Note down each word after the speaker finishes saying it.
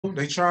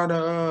They trying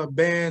to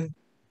ban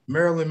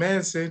Marilyn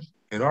Manson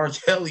and R.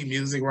 Kelly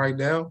music right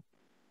now.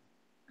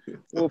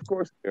 Well, of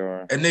course they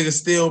are. And niggas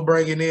still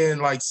bringing in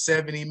like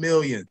 70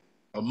 million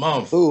a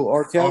month. Who,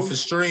 R. Kelly? Off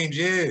his streams,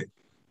 yeah.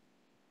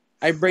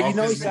 Hey, Brett, you Off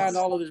know he his signed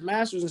music. all of his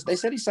masters. They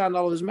said he signed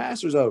all of his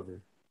masters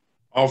over.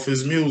 Off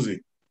his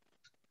music.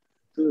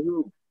 To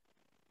who?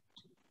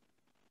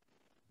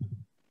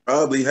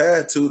 Probably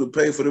had to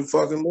pay for the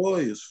fucking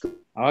lawyers.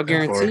 I'll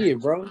guarantee it,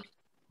 bro.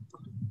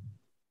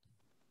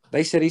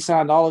 They said he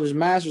signed all of his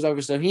masters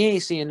over, so he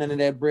ain't seeing none of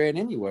that bread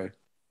anyway.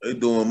 They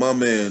doing my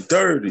man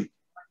dirty.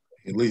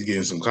 At least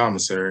getting some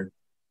commissary.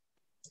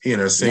 He in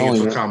there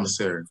singing for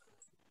commissary.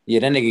 Yeah,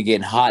 that nigga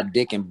getting hot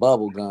dick and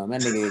bubble gum.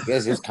 That nigga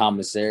gets his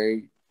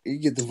commissary. You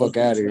get the fuck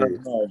out of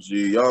here.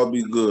 G, y'all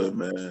be good,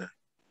 man.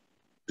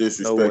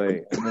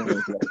 Disrespect. No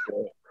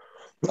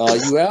way.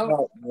 You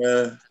out?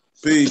 Man.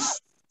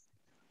 Peace.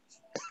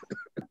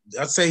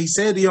 I'd say he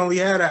said he only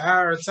had an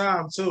hour of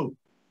time too.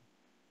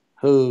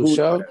 Who?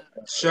 Show?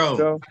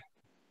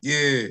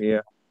 Yeah.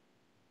 Yeah.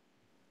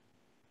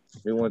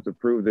 He wanted to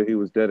prove that he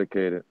was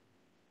dedicated.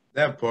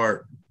 That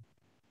part.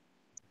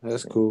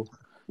 That's cool.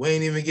 We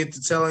ain't even get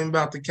to tell him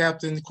about the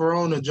Captain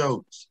Corona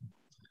jokes.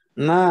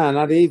 Nah,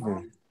 not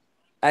even.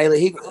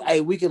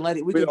 Hey, we can let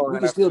it. We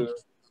can still.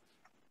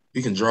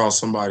 We can draw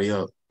somebody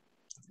up.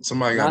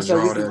 Somebody got to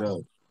draw that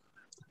up.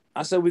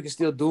 I said we can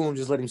still do them.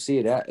 Just let him see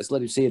it. Let's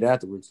let him see it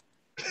afterwards.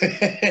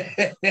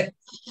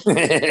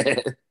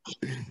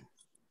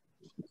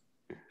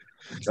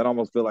 That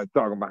almost feel like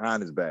talking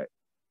behind his back.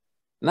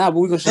 Nah, but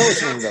we gonna show it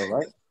to him though,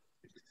 right?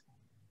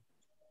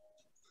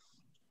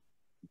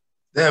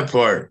 That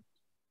part.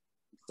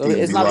 So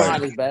it's not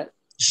behind his back.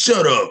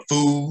 Shut up,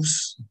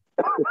 fools.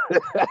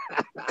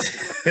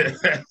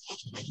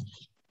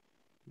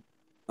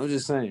 I'm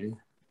just saying.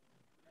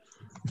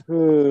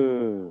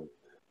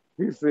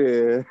 He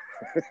said,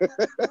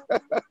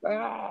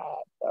 I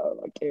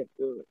can't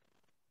do it.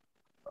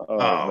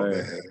 Oh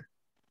man.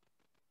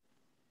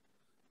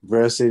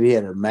 Bro said he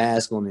had a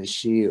mask on his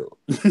shield.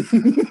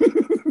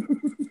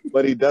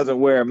 But he doesn't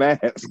wear a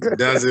mask.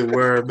 Doesn't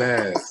wear a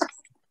mask.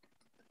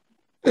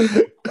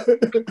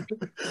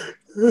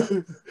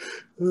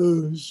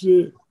 Oh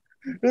shit.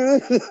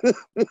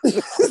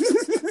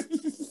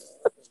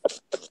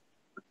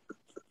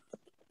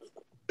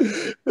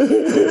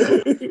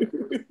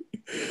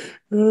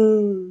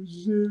 Oh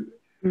shit.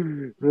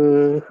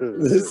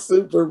 The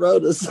Super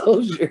Rona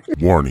Soldier.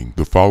 Warning,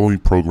 the following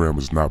program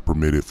is not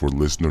permitted for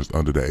listeners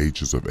under the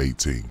ages of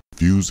 18.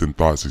 Views and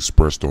thoughts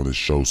expressed on this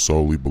show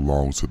solely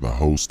belong to the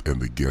host and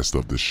the guest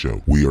of the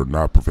show. We are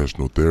not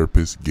professional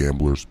therapists,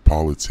 gamblers,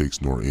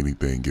 politics, nor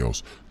anything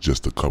else.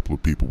 Just a couple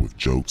of people with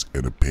jokes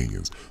and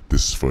opinions.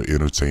 This is for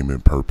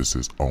entertainment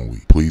purposes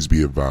only. Please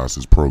be advised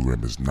this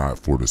program is not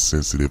for the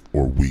sensitive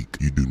or weak.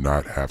 You do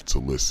not have to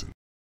listen.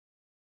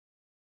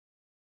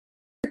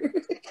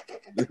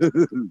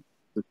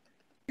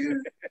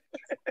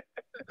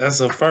 That's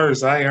a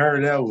first. I ain't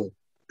heard that one.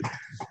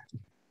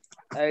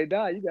 Hey,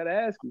 Don, you gotta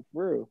ask me,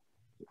 for real.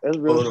 That's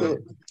real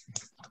shit.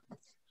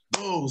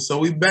 Oh, so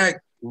we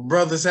back.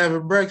 Brothers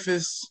having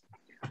breakfast.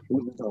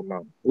 What we talking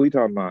about? What we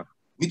talking about?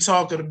 We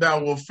talking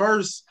about, well,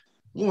 first,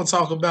 we want to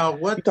talk about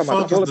what you talking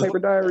about the toilet paper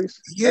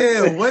diaries?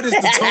 Yeah, what is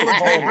the toilet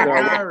paper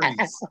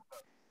diaries?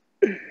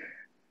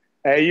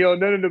 Hey, you don't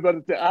know nothing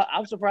about the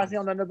I'm surprised you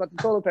don't know nothing about the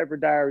toilet paper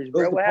diaries,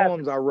 bro. Those are the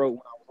poems I wrote when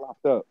I was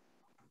locked up.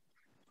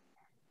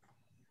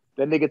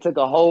 That nigga took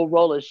a whole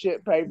roll of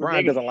shit paper.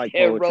 Brian doesn't like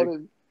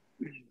poetry.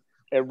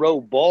 And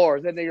wrote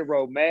bars. That nigga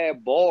wrote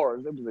mad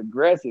bars. It was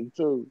aggressive,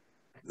 too.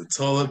 The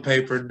toilet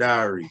paper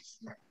diaries.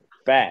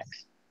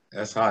 Facts.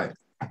 That's hype.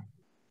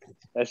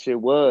 That shit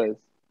was.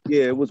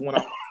 Yeah, it was when I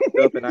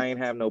was up and I ain't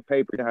have no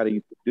paper. How do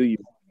you in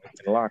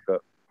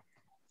lockup?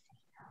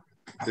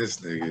 This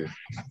nigga.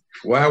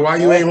 Why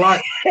you ain't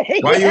watch?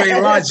 Why you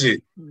ain't watch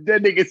it?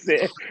 That nigga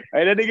said.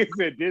 Hey, that nigga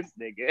said this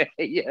nigga.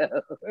 Yeah.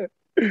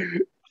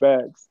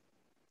 Facts.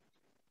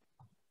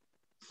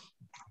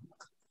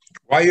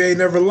 Why you ain't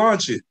never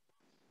launch it?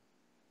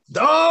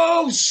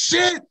 Oh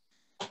shit!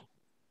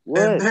 What?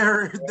 And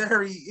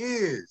there he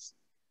is.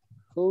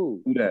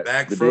 Who? that?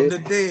 Back The from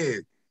dead? the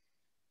dead.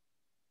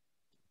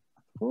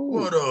 Who?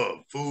 What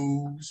up,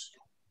 fools?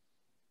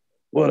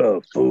 What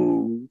up,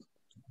 fool?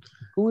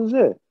 Who is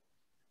it?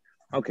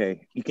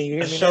 Okay, can you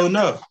hear me? Show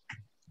enough.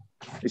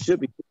 It should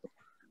be.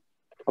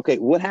 Okay,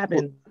 what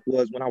happened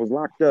was when I was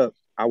locked up,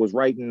 I was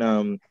writing.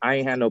 I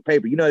ain't had no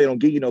paper. You know they don't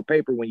give you no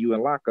paper when you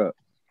in lockup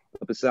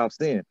up at South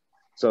End.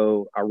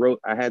 So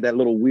I had that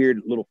little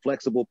weird little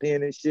flexible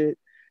pen and shit,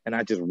 and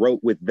I just wrote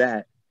with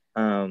that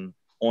on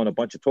a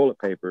bunch of toilet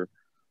paper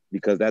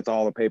because that's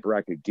all the paper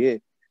I could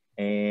get,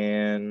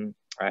 and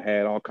I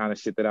had all kind of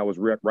shit that I was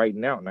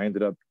writing out, and I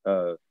ended up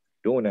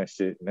doing that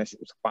shit, and that shit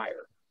was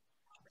fire.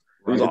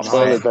 Right.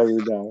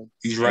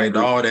 He's writing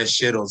all that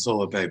shit on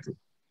toilet paper.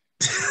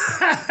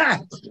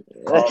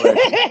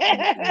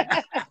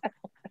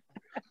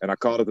 And I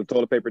called it the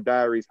Toilet Paper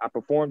Diaries. I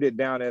performed it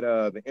down at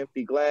the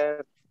Empty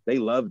Glass. They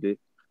loved it.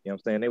 know what I'm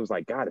saying? They was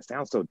like, God, it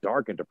sounds so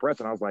dark and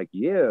depressing. I was like,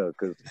 yeah,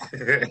 because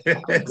good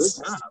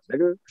time,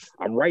 nigga.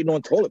 I'm writing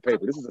on toilet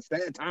paper. This is a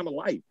sad time of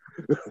life.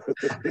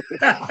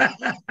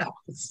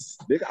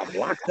 Nigga, I'm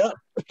locked up.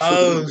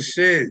 Oh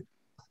shit.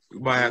 You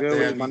might have to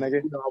have my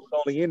nigga. You know, I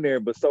was only in there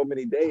but so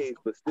many days,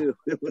 but still,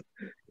 it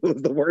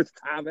was the worst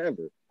time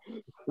ever.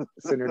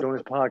 Sitting there doing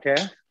this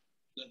podcast.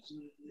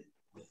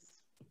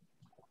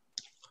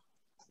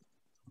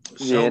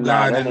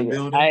 ShoGod in the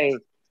building. Hey,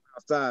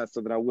 outside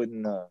so that I wouldn't,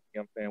 you know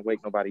what I'm saying, wake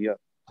nobody up.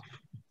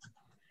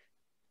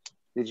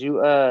 did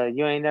you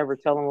you ain't never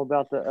tell them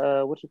about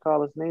the what you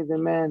call his name,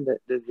 man?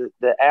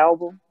 The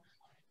album,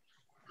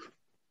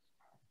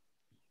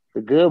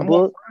 the Good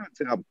Book.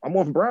 I'm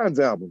on Brian's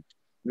album.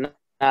 Nah,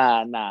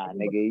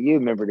 nigga. You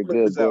remember the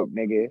Good Book,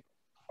 nigga?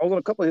 I was on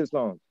a couple of his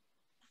songs.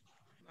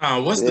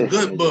 What's the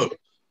Good Book?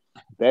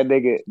 That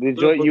nigga, the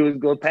joint you was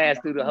gonna pass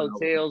through the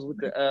hotels with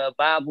the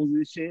Bibles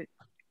and shit.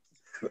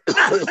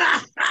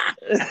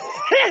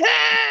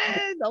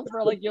 Don't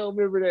feel like you don't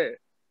remember that.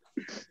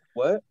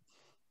 What?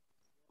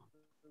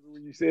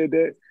 When you said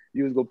that,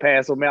 you was gonna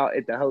pass them out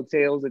at the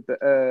hotels at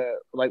the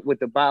like with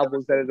the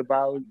Bibles that are the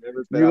Bibles.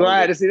 You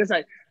lied to see.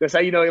 That's how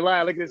you know he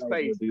lied. Look at his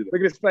face.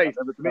 Look at his face.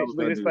 Mitch,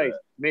 look at his face.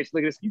 Mitch,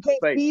 look at his face. You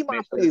can't see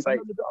my face.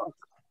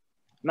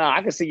 Nah,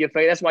 I can see your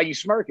face. That's why you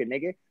smirking,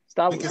 nigga.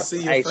 Stop. We can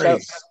see your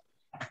face.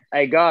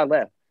 Hey, God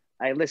left.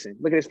 Hey, listen.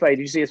 Look at his face. Did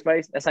you see his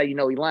face? That's how you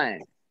know he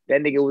lying.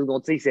 That nigga was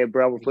gonna teach that,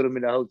 bro. We'll put him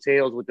in the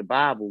hotels with the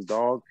Bibles,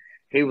 dog.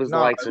 He was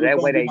like, so that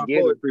way they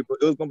get it. It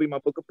was gonna be my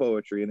book of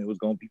poetry, and it was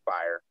gonna be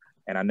fire.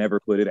 And I never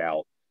put it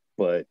out,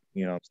 but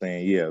you know what I'm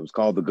saying? Yeah, it was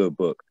called The Good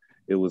Book.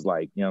 It was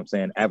like, you know what I'm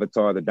saying?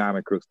 Avatar, the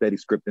DymondKrook, steady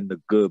scripting The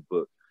Good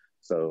Book.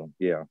 So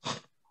yeah.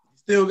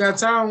 Still got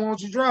time? Why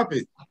don't you drop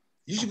it?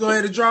 You should go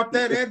ahead and drop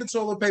that and the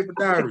toilet paper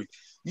diary.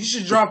 You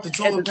should drop the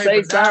toilet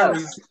paper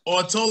diaries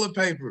or toilet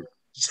paper.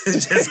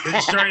 Just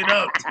straight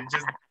up.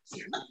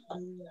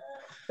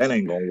 That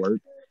ain't gonna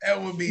work.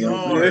 That would be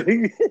hard.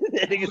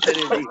 That nigga said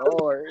it'd be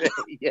hard.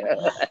 Yeah.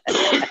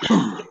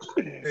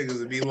 Niggas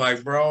would be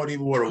like, bro, I don't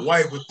even want to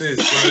wipe with this,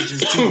 bro. It's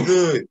just too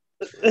good.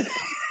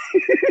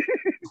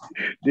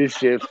 This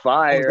shit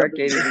fire. I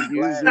can't even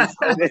use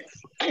this.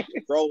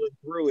 Rolling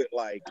through it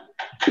like,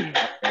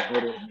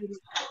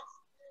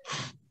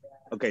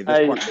 okay,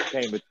 this part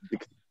came with,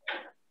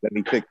 let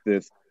me fix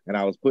this. And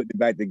I was putting it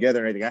back together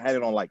and everything. I had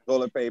it on like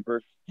toilet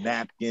paper,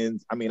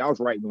 napkins. I mean, I was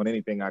writing on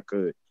anything I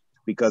could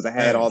because I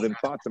had all them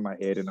thoughts in my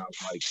head and I was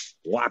like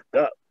locked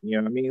up. You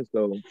know what I mean?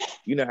 So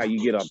you know how you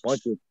get a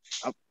bunch of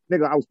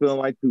nigga, I was feeling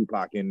like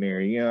Tupac in there.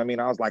 You know what I mean?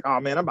 I was like, oh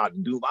man, I'm about to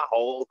do my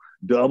whole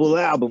double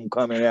album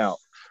coming out.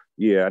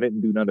 Yeah, I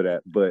didn't do none of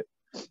that, but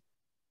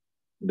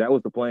that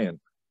was the plan.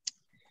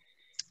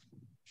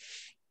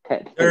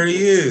 There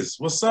he is.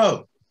 What's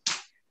up?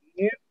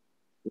 Yeah.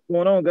 What's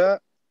going on, God?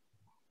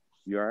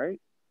 You all right?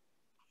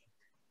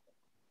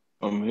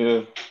 I'm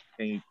here.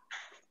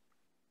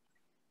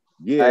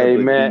 Yeah. Hey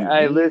man,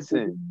 hey,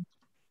 listen,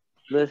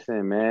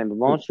 man.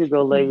 Why don't you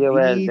go lay your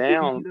ass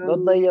down? Go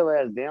lay your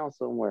ass down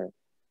somewhere.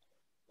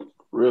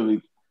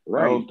 Really?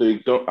 Right. I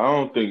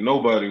don't think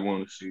nobody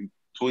want to see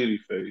Tweety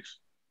face.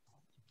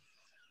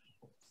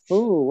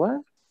 Ooh,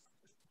 what?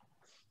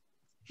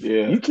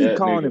 Yeah, you keep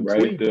calling him right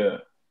Tweety.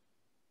 there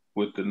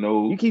with the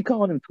no. You keep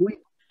calling him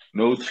Tweety.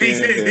 No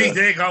chin.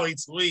 They call him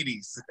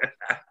Tweeties.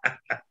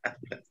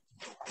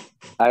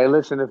 Hey,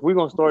 listen, if we're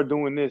gonna start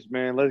doing this,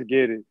 man, let's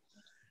get it.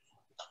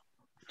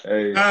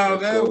 Hey,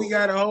 man, we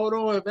gotta hold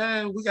on,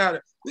 man. We got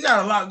a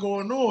lot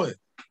going on.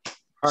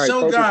 All right,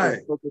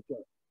 ShoGod.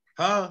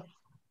 Huh?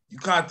 You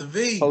caught the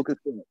V. Focus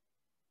on.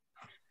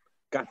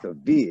 Got the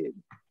vid.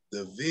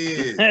 The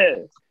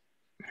vid.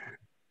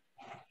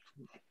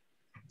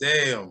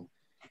 Damn.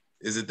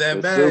 Is it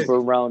that bad? Super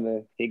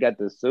Rona. He got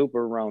the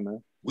Super Rona.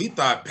 We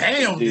thought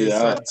Pam did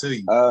something to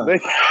you.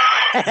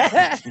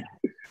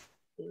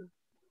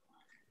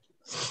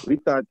 We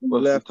thought you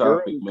what's left the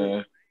topic,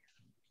 man?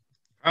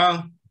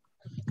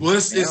 Well,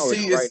 it's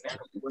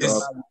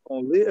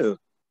gonna live.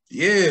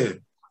 Yeah.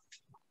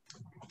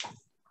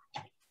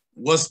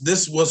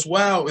 What's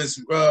wild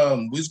is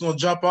we're just gonna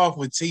jump off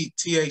with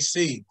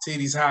THC,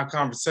 TD's High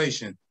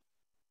Conversation.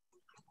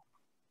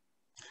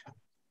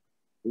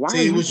 Why are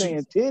you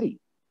saying titty?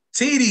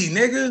 TD,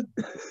 nigga.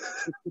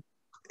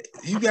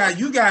 You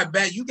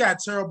got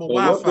terrible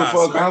Wi-Fi. What the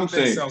fuck so I'm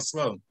saying? So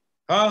slow.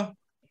 Huh?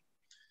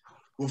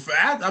 Well,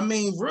 I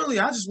mean, really,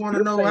 I just want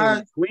to know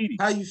how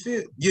you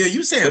feel. Yeah,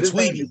 you saying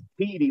Tweety.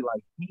 TD,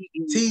 like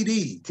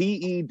TD.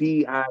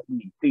 TEDIE.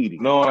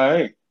 TD. No, I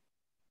ain't.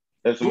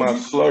 That's my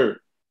slur.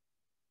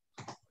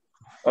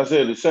 I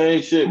said the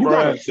same shit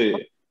Brian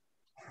said.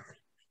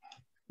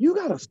 You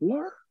got a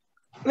slur?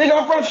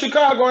 Nigga, I'm from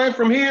Chicago. I ain't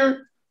from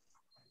here.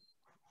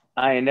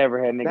 I ain't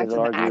never had niggas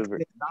argue over.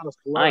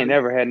 I ain't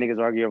never had niggas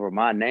argue over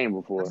my name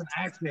before. That's an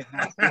accent,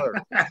 not slur.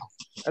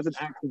 That's an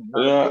accent.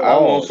 Yeah, I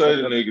won't say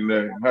the nigga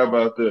name. How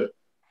about that?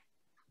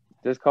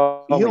 Just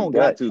call you me don't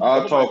got to.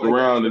 I'll talk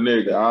around the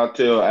nigga. I'll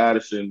tell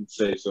Addison to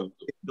say something.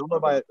 Don't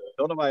nobody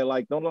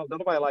like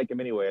him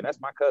anyway. And that's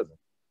my cousin.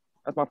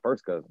 That's my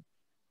first cousin.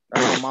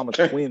 That's my mama's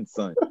twin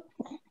son.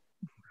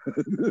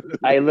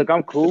 Hey, look,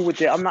 I'm cool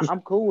with it.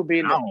 I'm cool with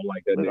being. I don't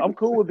like that. Look, nigga. I'm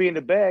cool with being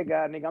the bad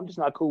guy, nigga. I'm just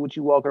not cool with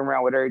you walking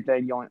around with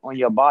everything on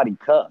your body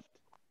cuffed.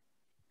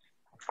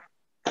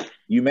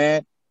 You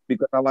mad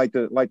because I like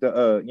to you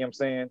know what I'm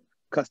saying,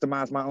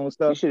 customize my own You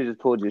stuff? should have just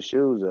pulled your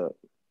shoes up.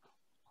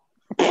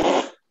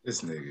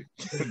 This nigga.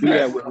 Do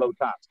that with low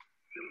tops.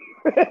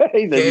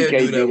 He said you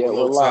Can't do that with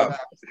low top.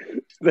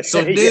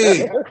 So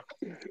dig,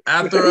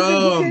 after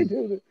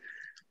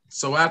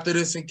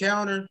this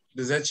encounter,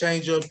 does that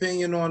change your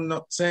opinion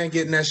on saying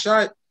getting that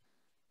shot?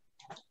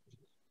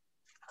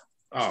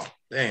 Oh,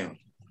 damn.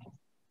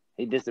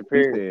 He He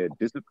disappeared. said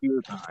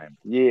disappear time.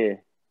 Yeah.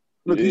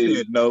 Look, he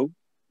said no.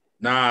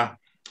 Nah.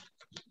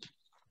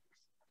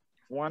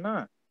 Why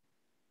not?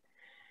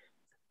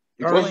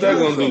 What's that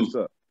gonna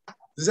do?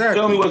 Exactly.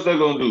 Tell me what's that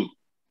gonna do.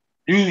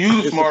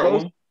 You the smart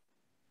one.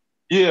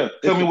 Yeah,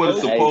 tell me what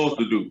it's supposed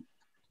to do.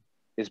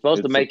 It's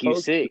supposed to make you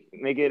sick,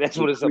 nigga. That's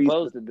what it's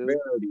supposed to do.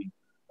 Severity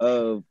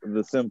of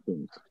the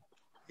symptoms.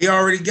 He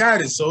already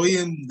got it, so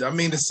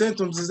the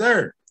symptoms is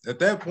there at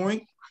that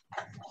point.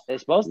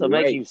 It's supposed to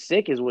make you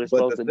sick, is what it's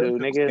supposed to do,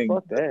 nigga.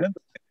 Fuck The that. symptoms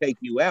can take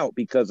you out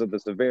because of the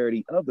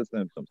severity of the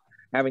symptoms.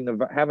 Having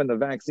the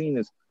vaccine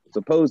is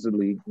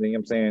supposedly, you know what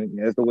I'm saying,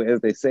 as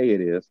they say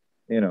it is,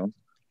 you know,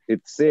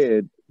 it's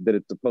said that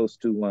it's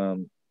supposed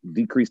to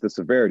decrease the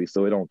severity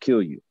so it don't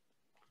kill you.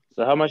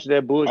 So how much of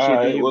that bullshit All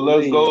right, do you well,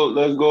 believe?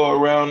 let's go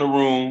around the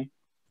room.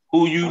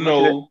 Who you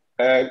know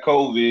had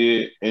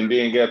COVID and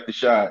then got the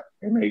shot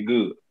and they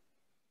good?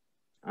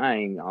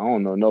 I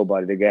don't know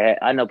nobody that got.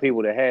 I know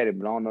people that had it,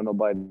 but I don't know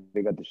nobody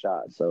that got the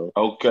shot. So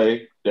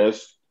Okay,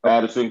 that's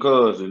Addison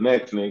cousin.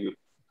 Next nigga.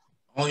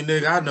 Only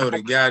nigga I know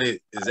that got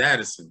it is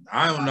Addison.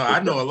 I don't know.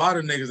 I know a lot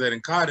of niggas that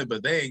done caught it,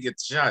 but they ain't get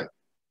the shot.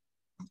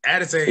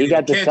 Addison ain't He even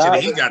got the catch shot?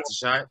 it. He got the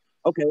shot.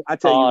 Okay, I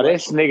tell you what,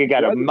 this nigga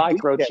got a brother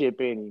did microchip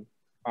in him.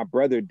 my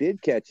brother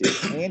did catch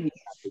it and he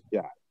got the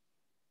shot.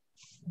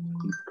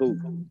 He's cool.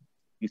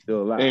 He's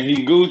still alive. And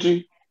he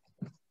Gucci,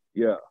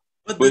 Yeah.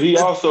 but he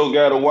also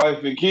got a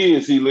wife and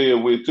kids he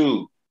live with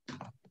too.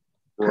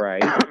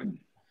 Right.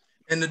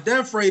 And the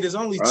death rate is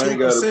only I ain't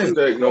got to 2%.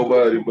 protect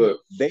nobody, but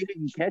They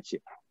didn't catch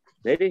it.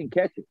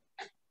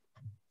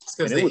 It's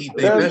because And they it was eat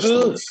their that's good.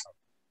 vegetables.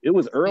 It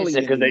was early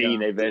because they in eat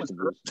their the,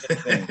 vegetables.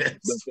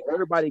 but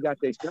everybody got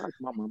their shots.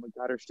 My mama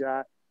got her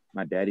shot.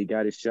 My daddy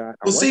got his shot.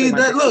 Well, see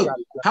that. Look,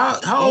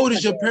 how old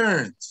is your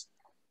parents?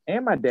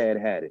 And my dad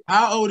had it.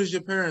 How old is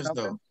your parents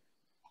though?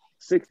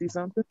 60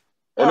 something.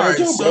 And All ain't right,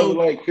 your so-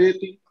 brother like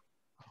 50?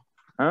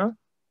 Huh?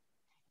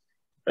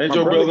 Ain't My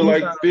your brother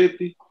brother, like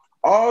 50?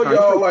 All No,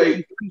 y'all he's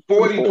like like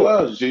 40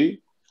 plus,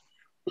 G.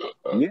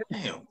 Yeah.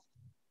 Damn.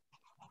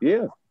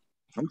 Yeah.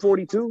 I'm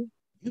 42.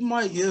 You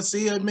might,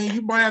 see, I mean,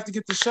 you might have to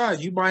get the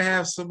shot. You might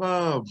have some,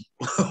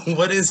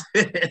 what is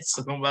it?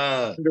 Some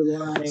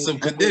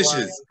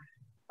conditions.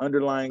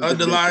 Underlying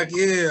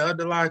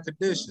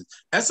conditions.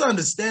 That's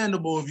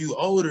understandable if you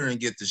older and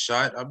get the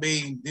shot. I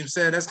mean, you know what I'm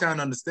saying, that's kind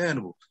of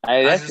understandable.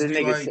 Hey, I that's just the be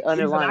nigga's like,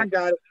 underlying.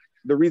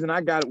 The reason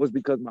I got it was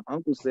because my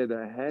uncle said that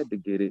I had to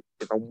get it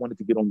if I wanted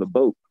to get on the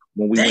boat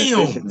when we went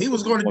damn, fishing. he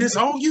was going to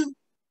disown you?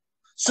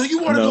 So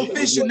you want to No. go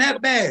fishing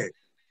that bad?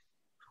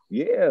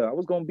 Yeah, I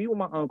was gonna be with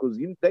my uncles.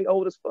 They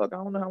old as fuck. I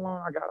don't know how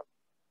long I got them.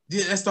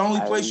 Yeah, that's the only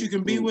place you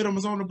can be with them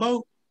is on the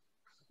boat.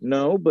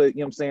 No, but you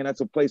know what I'm saying, that's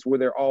a place where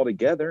they're all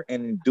together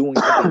and doing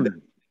something.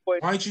 Why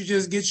don't you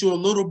just get you a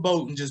little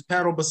boat and just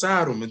paddle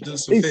beside them and do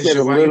some He said fishing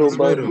a while you little was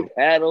with boat them?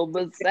 paddle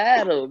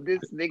beside him.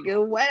 This nigga I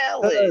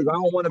wildin'.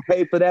 don't want to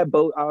pay for that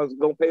boat. I was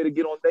gonna pay to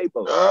get on their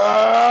boat.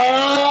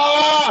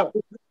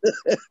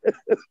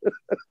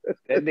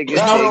 That nigga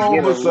Paddle said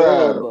get a beside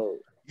little him. boat.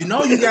 You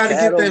know you got to get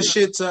Paddle. that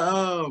shit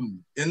to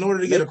in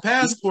order to get a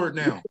passport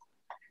now. It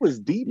was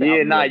deep.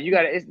 Yeah, out nah, there. you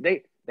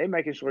gotta. They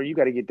making sure you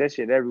gotta get that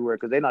shit everywhere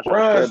because they not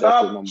Brian, trying to spread that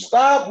shit no more.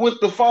 stop with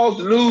the false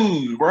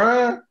news,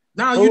 Brian.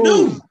 No, you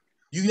do.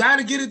 You got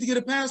to get it to get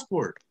a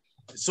passport.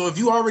 So if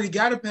you already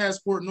got a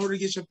passport, in order to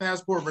get your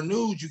passport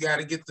renewed, you got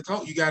to get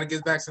you got to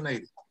get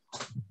vaccinated.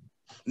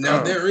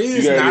 Now there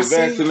is. You gotta get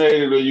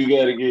vaccinated or you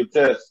gotta get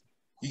tested.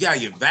 You got to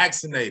get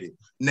vaccinated.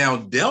 Now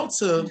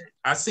Delta,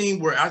 I seen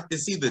where I can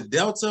see the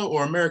Delta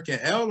or American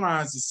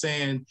Airlines is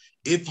saying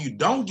if you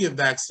don't get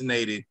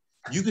vaccinated,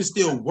 you can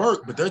still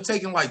work, but they're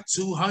taking like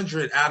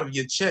 $200 out of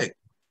your check.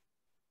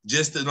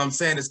 Just as I'm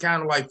saying, it's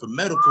kind of like for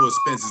medical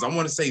expenses. I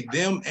want to say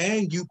them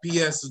and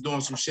UPS is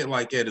doing some shit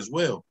like that as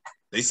well.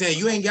 They saying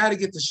you ain't got to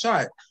get the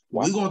shot.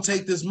 Wow. We're going to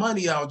take this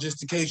money out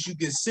just in case you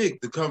get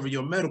sick to cover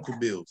your medical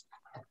bills.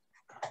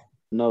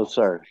 No,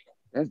 sir.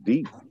 That's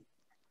deep.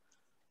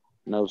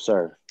 No,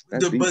 sir.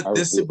 But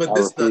this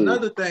is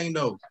another thing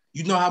though.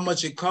 You know how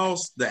much it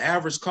costs? The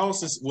average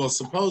cost is, well,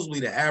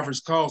 supposedly the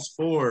average cost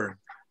for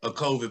a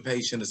COVID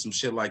patient or some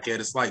shit like that.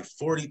 It's like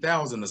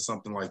 40,000 or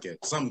something like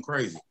that. Something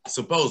crazy,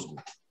 supposedly.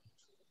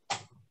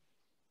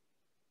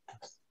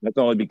 That's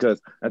only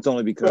because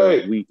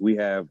Hey. we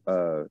have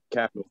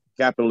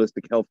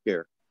capitalistic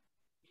healthcare.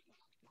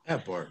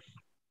 That part.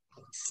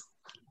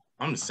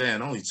 I'm just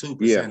saying, only 2% of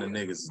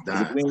niggas is If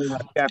dying. we ain't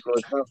have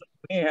capitalist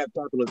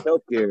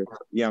healthcare, you know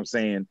what I'm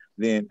saying,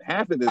 then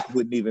half of this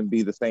wouldn't even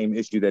be the same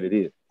issue that it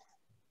is.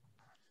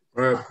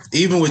 Right.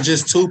 Even with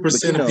just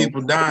 2% of know,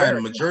 people dying, the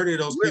America, majority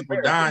of those people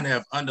dying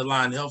have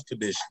underlying health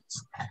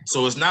conditions.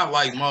 So it's not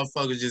like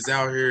motherfuckers just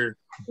out here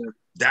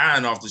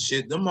dying off the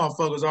shit. Them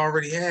motherfuckers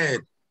already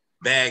had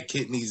bad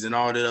kidneys and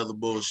all that other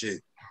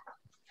bullshit.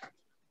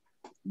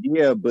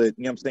 Yeah, but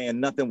you know what I'm saying,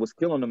 nothing was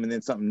killing them, and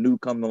then something new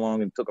come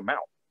along and took them out.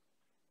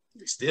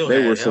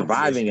 They were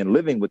surviving and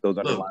living with those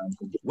underlying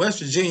conditions.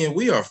 West Virginia,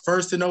 we are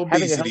first in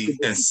obesity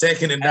and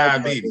second in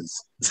diabetes.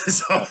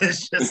 So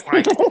it's just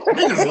like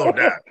niggas gonna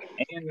die.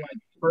 And like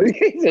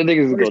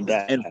niggas gonna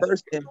die.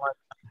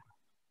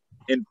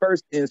 And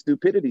first in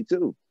stupidity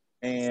too.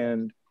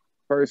 And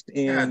first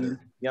in you know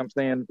what I'm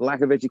saying,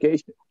 lack of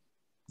education.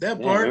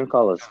 That part. You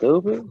call it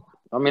stupid?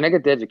 I mean, I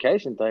get the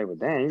education thing, but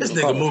damn, this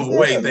nigga move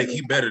away and think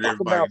he better than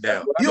everybody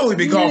down. You only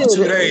been gone for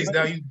 2 days.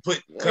 Now you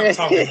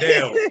talking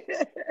down.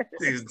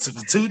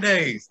 2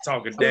 days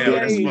talking down.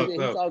 That's fucked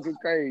up. Talking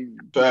crazy.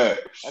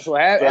 Facts. That's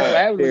what happens. That's what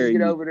happens when you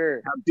get over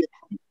there.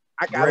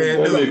 I got a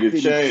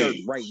nigga shirt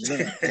right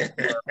now.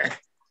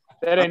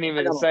 That ain't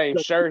even the same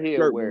shirt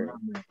he'll wear.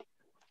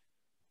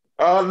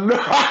 Oh no.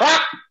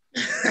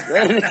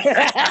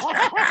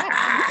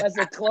 That's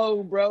a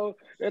clone, bro.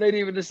 That ain't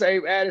even the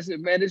same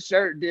Addison, man. This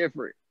shirt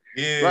different.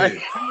 Yeah. Right?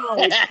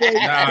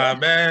 Nah,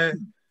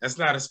 man. That's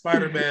not a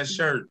Spider-Man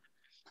shirt.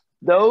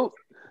 Nope.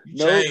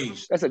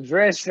 Changed. That's a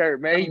dress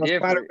shirt, man. He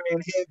different.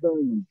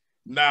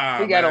 Nah,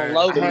 he got on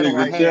loafers.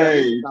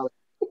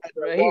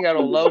 He got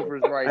on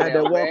loafers right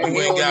now, man.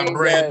 You ain't got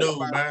brand new,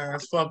 man.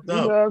 That's fucked up.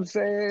 You know what I'm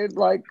saying?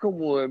 Like,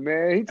 come on,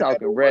 man. He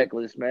talking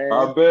reckless, man.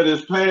 I bet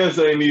his pants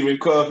ain't even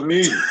cuffed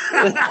neither.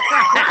 Nigga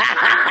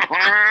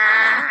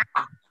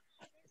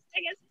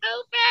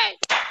stupid.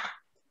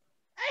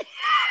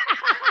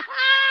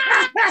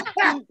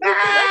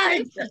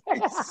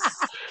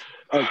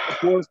 Of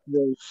course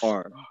they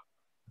are.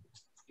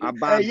 I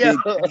buy big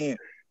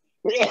pants.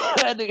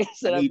 That nigga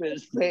said I bet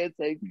his pants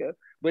ain't cuffed.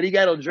 But he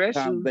got on dress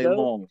shoes, though.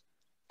 Long.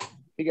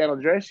 He got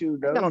on dress shoes,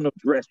 though. He got on no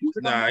dress shoes.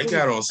 Nah, he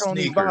got on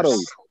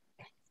sneakers.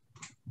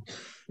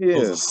 Yeah.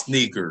 Those are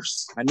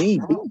sneakers. I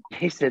need boots.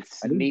 He said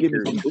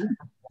sneakers.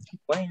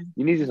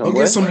 You need some Go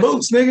get some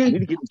boots, nigga. You need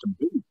to get some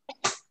boots.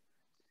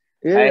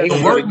 Yeah, he some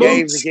can go work to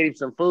games boots. and get him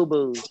some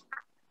FUBUs.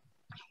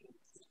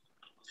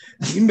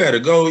 You better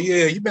go,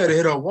 you better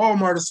hit up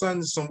Walmart or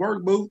something, some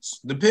work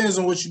boots. Depends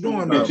on what you're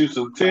doing, though. Get you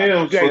some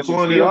Timbs for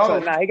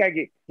 $20. Nah, he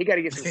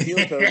gotta get some steel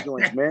toe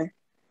joints, man.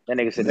 That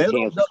nigga said the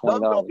Timbs for $20.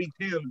 Those don't be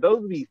Timbs.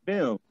 Those be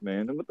films,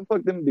 man. What the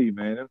fuck them be,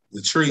 man?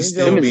 The tree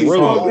still be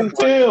fucking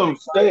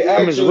Timbs. They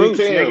actually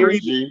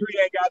Timbs. Tree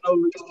ain't got no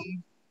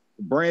leaves.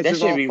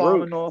 Branches all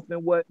falling off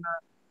and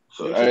whatnot.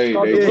 So hey,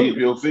 they keep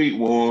your feet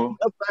warm.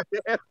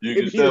 You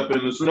can step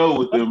in the snow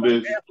with them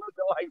bitches.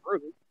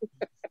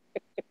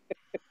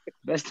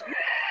 That's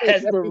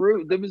the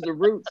root. Them is the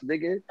roots,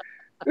 nigga.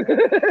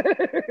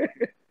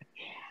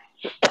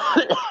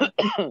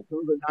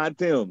 Those are not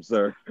Timbs,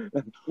 sir.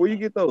 Where you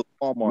get those?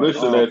 Walmart.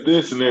 Listen at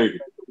this nigga.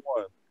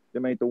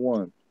 Them ain't the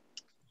one.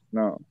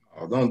 No.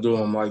 Oh, don't do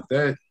them like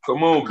that.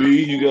 Come on,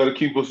 B. You got to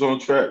keep us on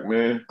track,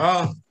 man.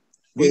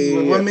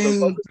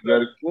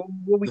 The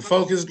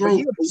focus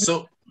group.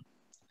 So,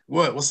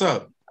 what's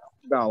up?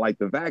 About like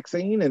the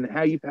vaccine and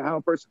how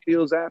a person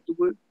feels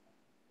afterwards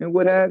and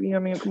what have you. I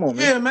mean, come on,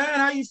 man. Yeah, man.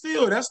 How you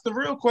feel? That's the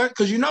real question.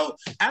 Because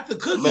after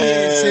Cookie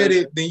had said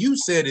it, then you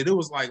said it. It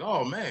was like,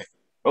 oh man.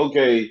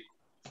 Okay.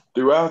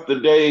 Throughout the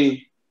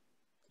day,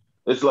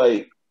 it's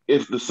like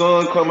if the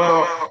sun come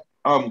out,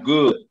 I'm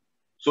good.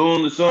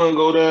 Soon the sun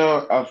go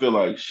down, I feel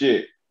like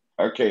shit.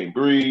 I can't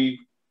breathe.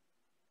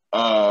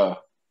 I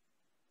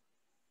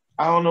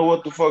don't know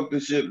what the fuck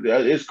this shit.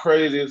 It's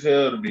crazy as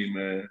hell to me,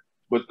 man.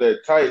 But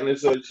that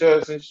tightness of the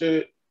chest and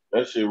shit,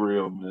 that shit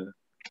real, man.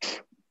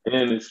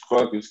 And it's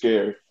fucking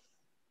scary.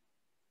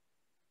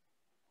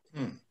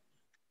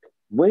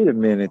 Wait a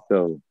minute,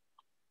 though.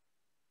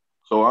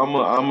 So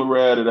I'm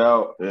rat it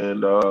out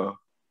and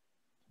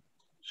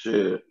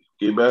shit.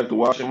 Get back to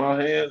washing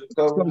my hands and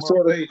cover my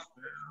face.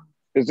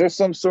 Is there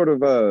some sort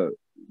of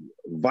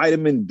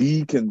vitamin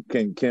D can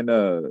Yeah,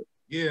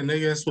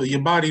 nigga, that's what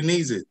your body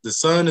needs it. The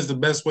sun is the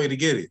best way to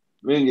get it.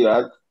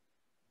 Nigga,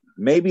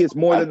 maybe it's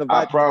more than the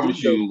vitamin I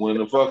promise you, when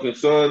the fucking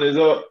sun is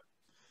up,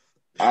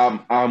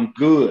 I'm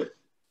good.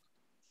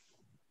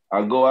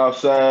 I go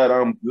outside,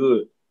 I'm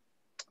good.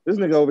 This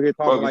nigga over here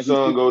talking fucking like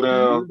sun go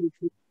down.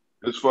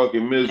 It's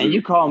fucking miserable. And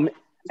you call me,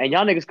 and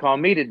y'all niggas call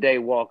me the day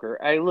walker.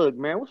 Hey, look,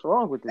 man, what's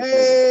wrong with this?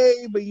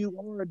 Hey, but you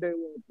are a day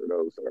walker,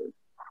 though, sir.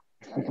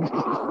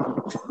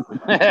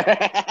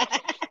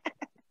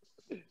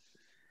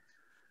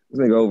 This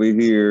nigga over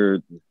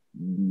here.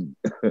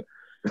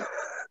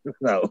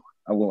 No,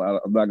 I'm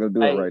not gonna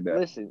do it right now.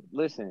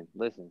 Listen.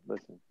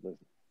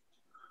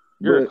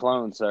 You're a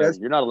clone, sir.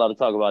 You're not allowed to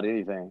talk about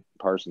anything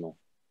personal.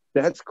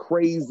 That's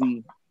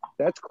crazy.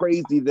 That's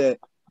crazy that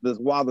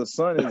while the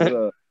sun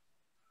is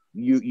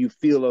you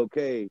feel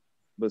okay,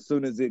 but as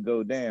soon as it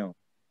go down,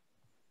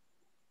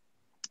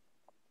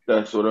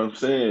 That's what I'm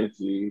saying.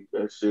 See,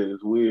 that shit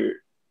is weird.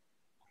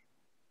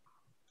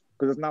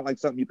 Because it's not like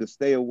something you could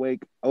stay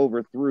awake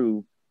over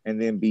through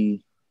and then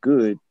be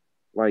good.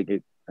 Like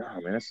it. Oh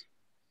man, that's.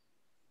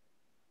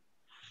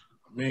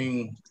 I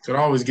mean, could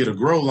always get a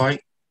grow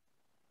light.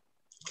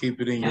 Keep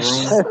it in your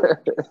room.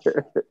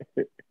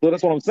 So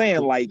that's what I'm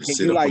saying. Like, can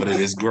Sit you up like under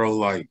this grow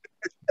light?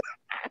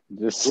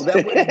 Just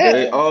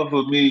They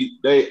offered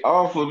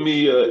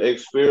me an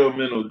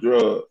experimental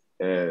drug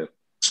and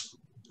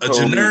A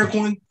generic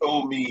one?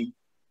 told me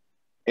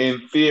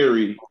in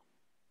theory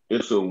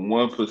it's a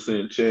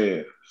 1%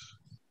 chance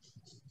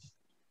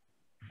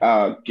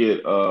I'll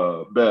get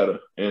better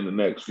in the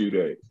next few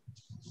days.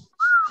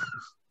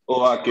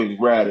 Or I can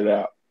ride it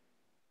out.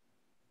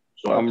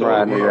 So I'm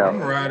riding it out. I'm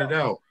gonna ride it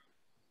out.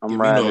 I'm Give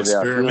me riding no it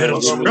out. experimental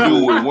I'm drug. gonna do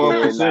it with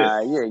Yeah, 1%.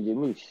 nah, you ain't give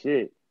me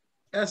shit.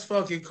 That's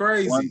fucking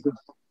crazy.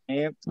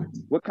 1%?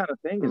 What kind of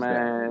thing is that?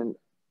 Man,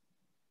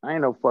 I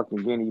ain't no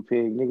fucking guinea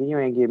pig, nigga. You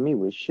ain't get me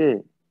with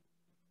shit.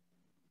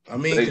 I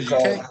mean, They 'cause you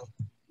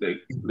can't.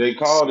 they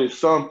called it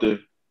something.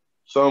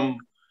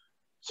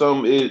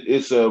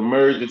 It's an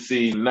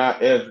emergency,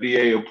 not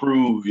FDA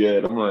approved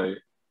yet. I'm like,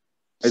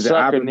 Is it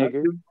Sucker, ivermectin?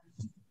 nigga.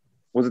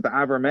 Was it the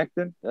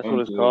ivermectin? That's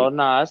what it's called.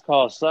 Nah, it's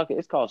called sucker.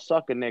 It's called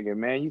sucker, nigga,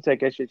 man. You take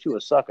that shit, you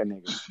a sucker,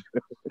 nigga.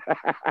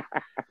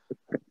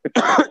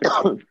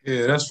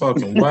 Yeah, that's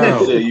fucking they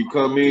wild. say you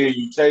come in,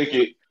 you take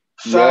it.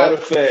 Side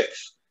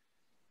effects: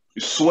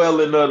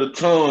 swelling of the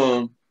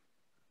tongue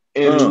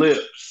and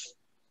lips.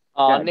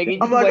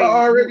 Nigga, I'm you like, I waiting.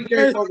 already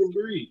can't fucking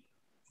breathe.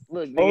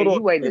 Look, Hold nigga, on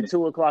you waiting a at minute.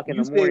 2 o'clock in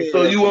You the morning said- for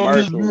So the you want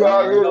me to commercial, be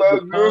out here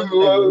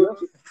man.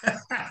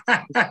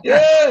 like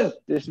yeah.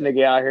 This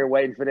nigga out here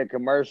waiting for the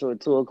commercial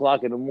at 2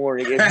 o'clock in the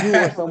morning. If you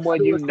or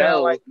someone you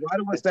know why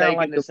do it is sound taking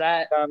like the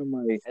side,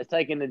 dynamite? is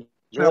taking the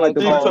Sound like drug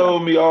the He called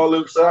told me all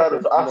them side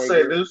effects. I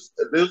said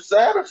this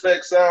side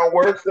effects sound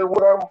worse than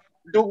what I'm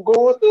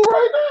going through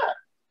right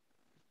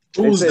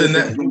now. Who's the You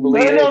next? believe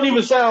They that don't shit?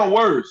 even sound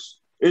worse.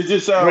 It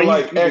just Bro, sounds you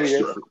like believe that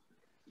extra. shit?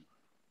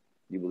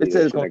 You believe It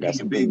says that it's shit? I gonna got give you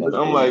some big peanuts.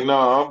 I'm like,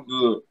 nah, I'm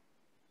good.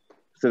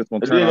 Said it's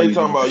gonna And turn then on they you.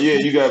 talking about, yeah,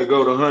 you got to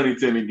go to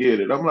Huntington to get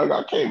it. I'm like,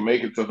 I can't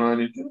make it to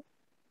Huntington.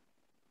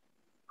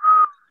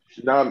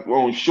 Not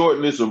on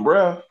shortness of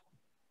breath.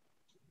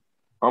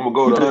 I'm gonna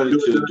go to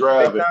Huntington to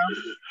drive it.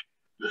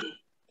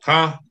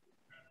 Huh?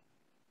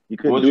 You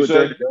couldn't What'd do you it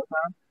during say? the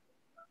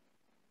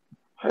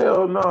daytime?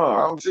 Hell no,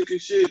 I'm sick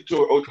of shit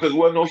because there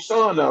wasn't no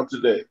sun out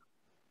today.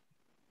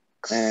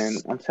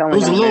 And I'm It telling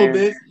was you, a little man.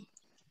 bit.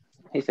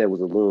 He said it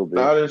was a little bit.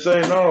 I didn't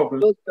say no. But,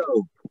 Look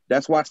though,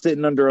 that's why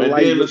sitting under a and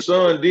light. then the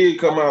sun did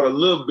come out a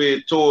little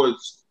bit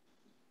towards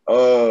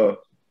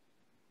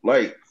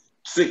like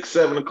 6,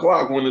 7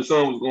 o'clock when the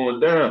sun was going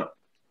down.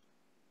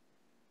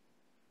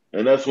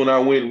 And that's when I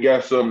went and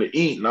got something to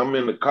eat. And I'm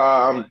in the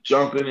car, I'm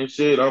jumping and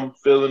shit. I'm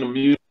feeling the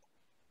music.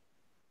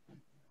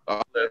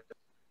 All that.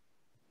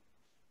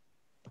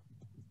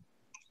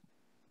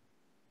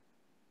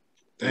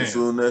 Damn. As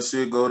soon as that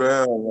shit go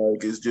down,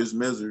 like it's just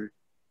misery.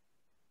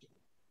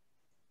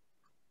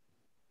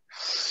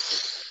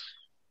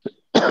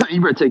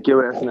 You better take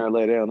your ass in there and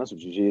lay down. That's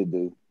what you should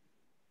do.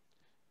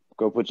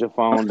 Go put your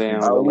phone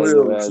down. I Go lay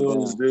will your as ass soon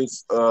down. as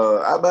this.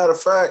 Matter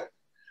of fact,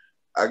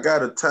 I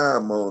got a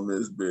time on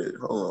this bit.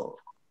 Hold on.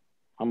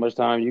 How much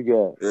time you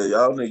got? Yeah,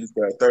 y'all niggas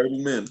got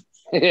 30 minutes.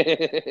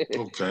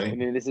 Okay.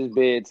 And then this is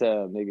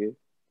bedtime, nigga.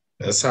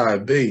 That's how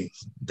it be.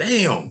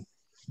 Damn.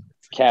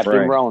 Captain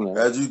Right. Rona.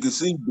 As you can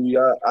see, B,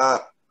 I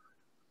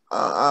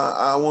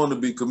want to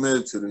be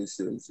committed to this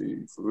shit.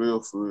 See, for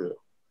real, for real.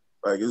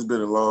 Like it's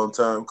been a long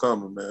time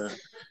coming, man.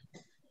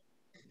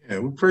 Yeah,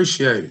 we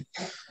appreciate it.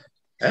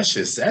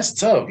 That's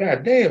tough.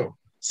 God damn.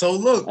 So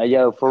look, Hey,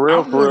 yo, for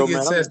I'm real, gonna get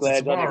man. I'm just tested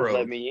glad y'all niggas tomorrow.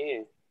 let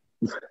me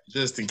in.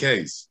 Just in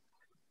case.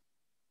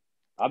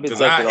 I've been Because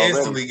tested I already.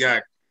 instantly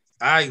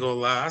I ain't gonna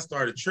lie, I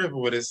started tripping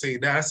with it. See,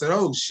 now I said,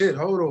 oh shit,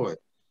 hold on.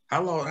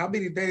 How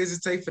many days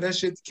it take for that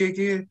shit to kick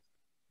in?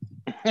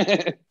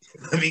 Let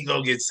me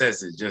go get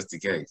tested just in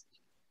case.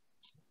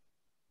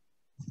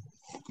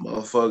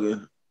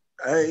 Motherfucker.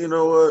 Hey, you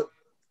know what?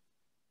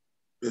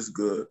 It's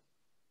good.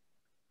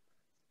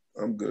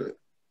 I'm good.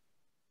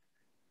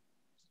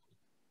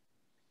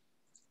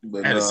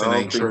 But no, Addison I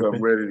don't ain't think tripping.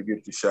 I'm ready to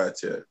get the shot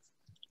yet.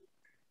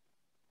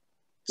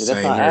 Yeah, that's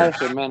Same not here.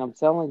 Addison, man. I'm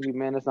telling you,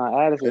 man. That's not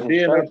Addison. And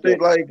It's then I straight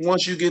think there. like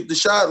once you get the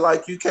shot,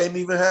 like you can't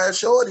even have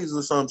shorties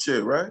or some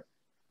shit, right?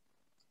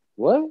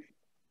 What?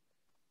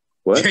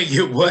 What? Can't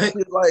get what?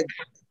 Like,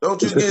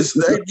 don't you get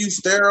you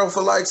sterile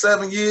for like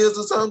 7 years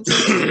or something?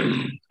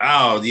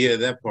 Oh yeah,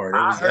 that part.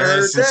 I I had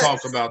heard some that.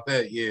 talk about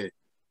that. Yeah.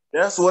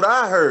 That's what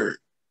I heard.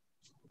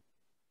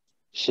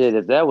 Shit,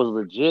 if that was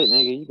legit,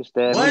 nigga, you could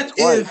stab me What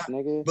twice, if?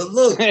 nigga. But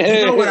look,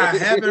 you know what I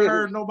haven't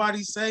heard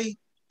nobody say?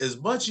 As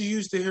much as you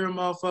used to hear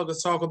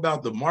motherfuckers talk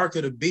about the mark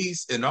of the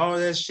beast and all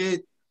that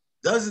shit,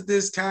 doesn't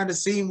this kind of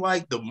seem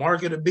like the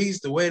mark of the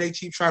beast, the way they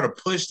keep trying to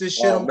push this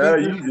shit on Now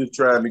people? you just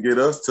trying to get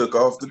us took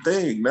off the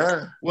thing,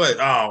 nah. What?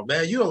 Oh,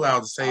 man, you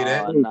allowed to say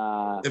that.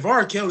 Nah. If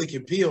R. Kelly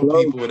can pee on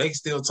people and they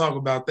still talk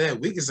about that,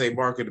 we can say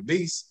mark of the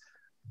beast.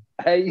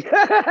 Hey,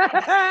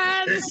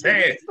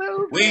 Sad.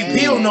 We ain't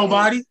peel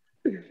nobody.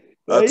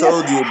 I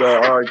told you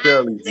about R.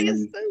 Kelly, G.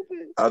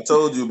 Stupid. I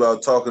told you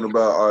about talking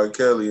about R.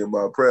 Kelly in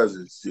my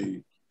presence,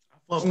 G.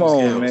 Come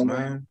on,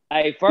 man.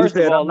 Hey, first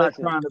He said, of all, I'm not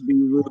listen. trying to be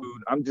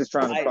rude. I'm just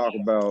trying to talk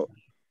about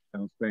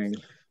things.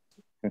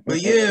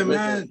 But yeah,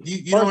 man,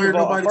 you don't hear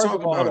nobody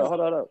talking about it.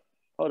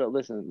 Hold up.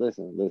 Listen.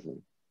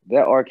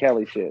 That R.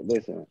 Kelly shit.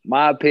 Listen,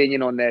 my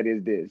opinion on that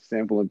is this: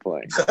 simple and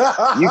plain.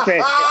 You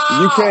can't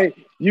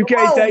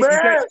take.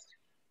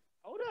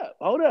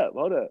 Hold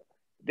up.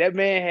 That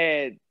man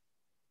had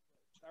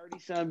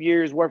 30-some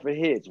years worth of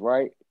hits,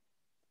 right?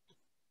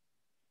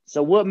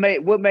 So what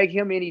make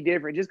him any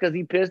different? Just because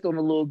he pissed on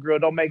a little girl,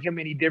 don't make him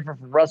any different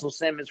from Russell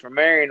Simmons for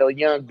marrying a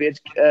young bitch.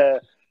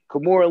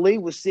 Kamora Lee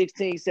was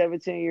 16,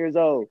 17 years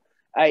old.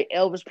 Hey,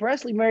 Elvis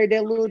Presley married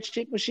that little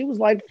chick when she was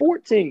like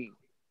 14.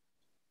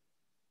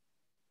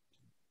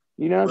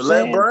 You know what I'm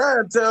saying? Let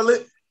Brian tell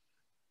it.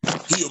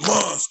 He a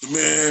monster,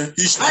 man.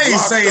 I ain't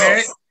say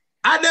that.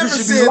 I never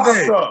said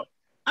that.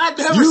 I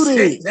never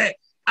said that.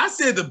 I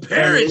said the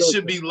parents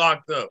should be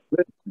locked up.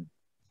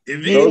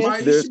 If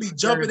anybody, you should be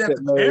jumping at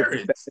the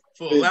parents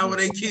for allowing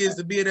their kids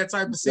to be in that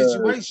type of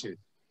situation.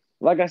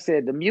 Like I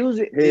said, the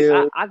music,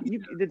 the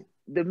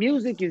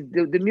music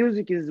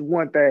is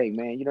one thing,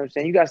 man. You know what I'm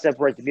saying? You got to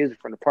separate the music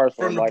from the person.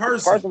 From the like,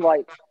 person.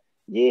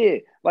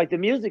 Like the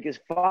music is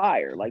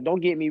fire. Like,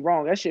 don't get me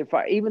wrong, that shit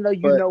fire. Even though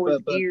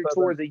it's geared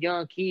towards a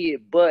young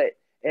kid, but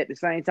at the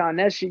same time,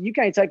 that shit you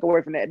can't take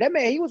away from that. That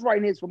man, he was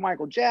writing hits for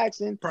Michael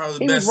Jackson.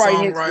 Probably the best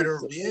songwriter.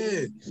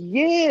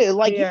 Yeah.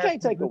 Like you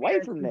can't take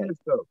away from that.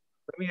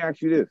 Let me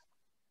ask you this: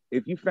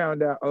 if you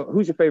found out,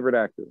 who's your favorite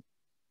actor?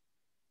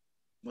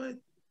 What?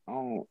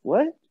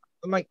 What?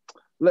 I'm like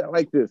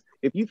this.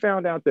 If you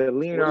found out that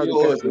Leonardo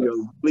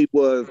DiCaprio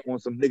was on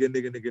some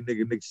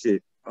nigga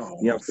shit, you know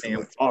what I'm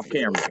saying, off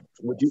camera,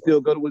 would you still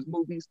go to his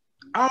movies?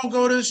 I don't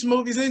go to his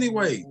movies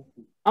anyway.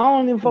 I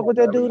don't even fuck with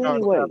that dude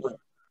anyway.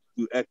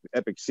 Do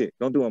epic shit.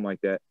 Don't do him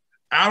like that.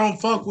 I don't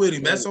fuck with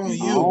him. That's on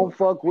you. I don't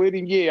fuck with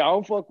him. Yeah, I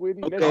don't fuck with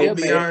him. Okay, I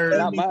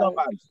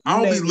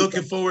don't be name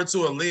looking forward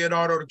to a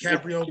Leonardo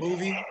DiCaprio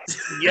movie.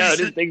 Yeah,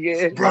 this thing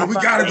is. Bro, we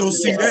gotta go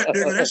see that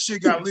nigga. That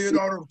shit got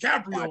Leonardo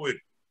DiCaprio in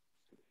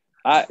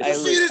it. You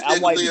see this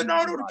nigga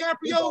Leonardo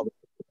DiCaprio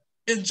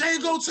in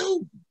Django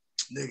too?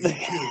 Nigga,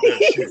 he killed that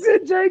shit. He's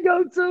in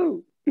Django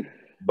too.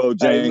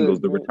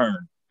 Bojangles, The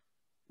Return.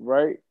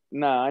 Right?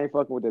 Nah, I ain't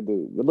fucking with that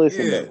dude. But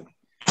listen, though.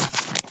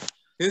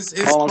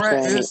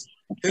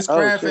 His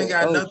craft ain't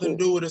got nothing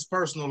to do with his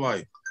personal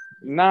life.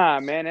 Nah,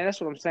 man, and that's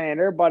what I'm saying.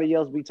 Everybody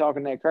else be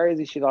talking that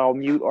crazy shit all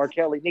mute R.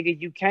 Kelly. Nigga,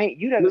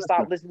 you have to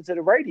stop listening to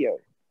the radio.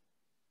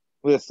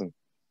 Listen,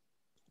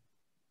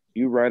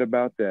 you right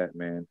about that,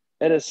 man.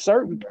 At a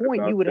certain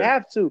point, you would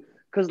have to.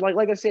 Because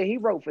like I said, he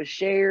wrote for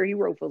Cher, he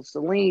wrote for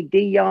Celine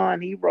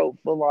Dion, he wrote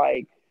for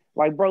like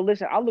bro,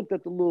 listen, I looked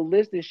at the little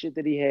list and shit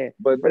that he had.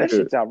 But that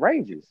shit's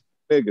outrageous.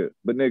 Nigga.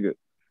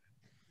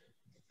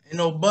 Ain't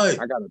no but.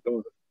 I got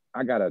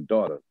a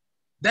daughter.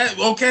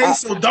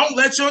 So don't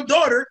let your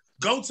daughter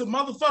go to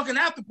motherfucking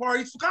after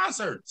parties for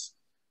concerts.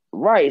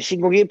 Right, she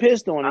gonna get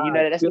pissed on it. You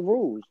know that's the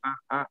rules.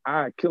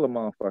 I kill a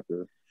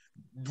motherfucker.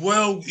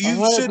 Well, you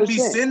 100%. Should be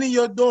sending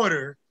your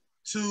daughter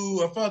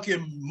to a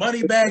fucking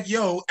Moneybag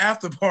Yo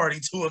after party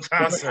to a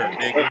concert,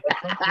 nigga.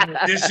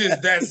 This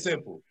shit's that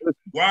simple.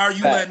 Why are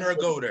you letting her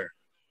go there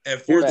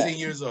at 14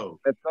 years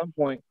old? At some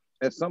point,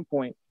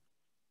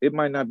 it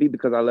might not be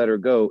because I let her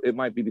go. It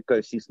might be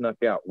because she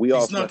snuck out. We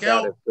all snuck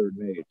out at a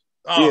certain age.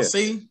 Oh, yeah.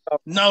 See?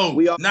 No,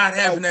 not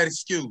having that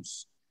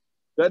excuse.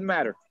 Doesn't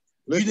matter.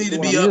 Listen, you need to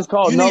be up.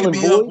 You need to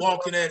be up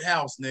walking that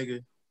house,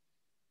 nigga.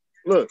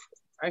 Look,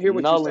 I hear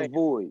what you're saying.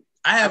 Void.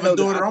 I have a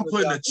daughter. I'm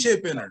putting a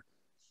chip in her.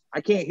 I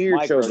can't hear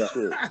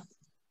ShoGod.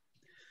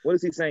 What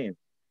is he saying?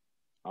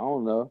 I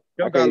don't know.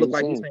 ShoGod look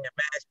like he's saying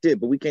mad shit,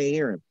 but we can't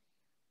hear him.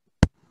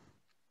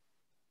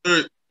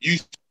 You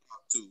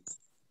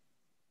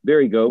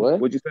there you go.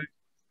 What'd you say?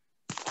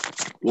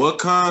 What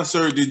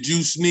concert did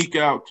you sneak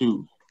out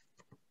to?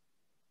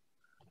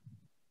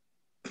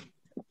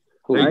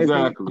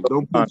 Exactly.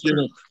 Don't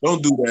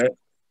do that.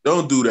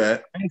 Don't do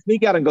that. I didn't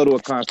sneak out and go to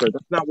a concert.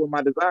 That's not what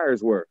my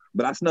desires were.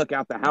 But I snuck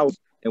out the house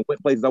and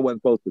went places I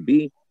wasn't supposed to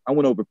be. I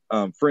went over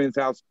friends'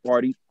 house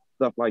parties,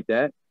 stuff like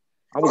that.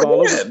 I was all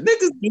over.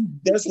 Niggas do.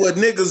 That's what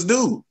niggas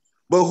do.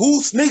 But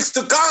who sneaks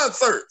to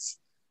concerts?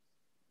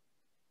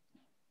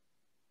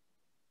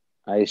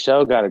 Hey,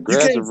 Show got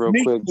aggressive real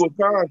quick. To a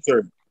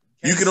concert.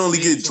 You can only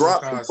get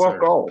dropped and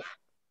fuck off.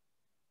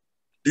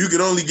 You can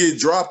only get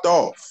dropped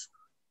off.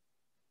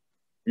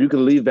 You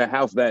can leave the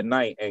house that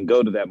night and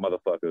go to that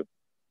motherfucker.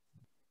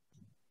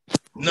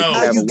 No,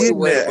 either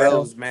way it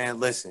goes,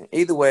 man. Listen,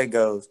 either way it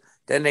goes,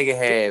 that nigga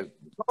had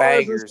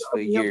bangers for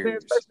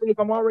years. Especially if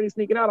I'm already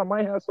sneaking out, I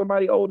might have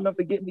somebody old enough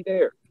to get me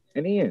there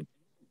and in.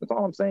 That's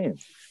all I'm saying.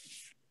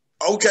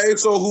 Okay,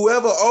 so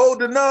whoever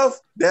old enough,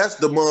 that's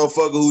the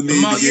motherfucker who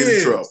needs to get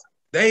in trouble.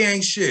 They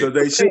ain't shit. Because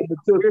they shouldn't have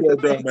took your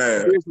dumb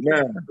ass. Here's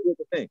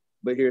the thing.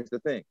 But here's the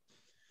thing.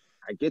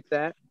 I get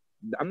that.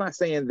 I'm not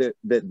saying that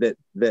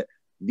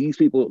these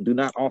people do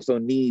not also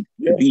need to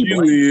Yes, be you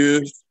blamed.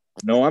 is.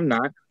 No, I'm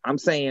not. I'm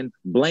saying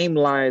blame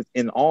lies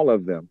in all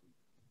of them.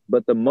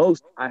 But the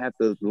most I have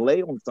to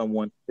lay on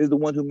someone is the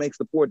one who makes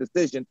the poor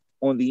decision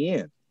on the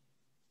end.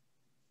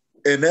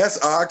 And that's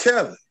R.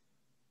 Kelly.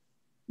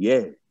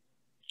 Yeah.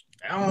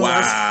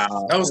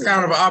 Wow. That was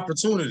kind of an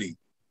opportunity.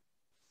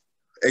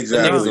 That nigga's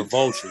Exactly. a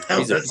vulture.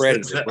 He's a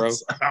predator, bro.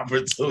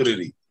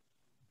 Opportunity.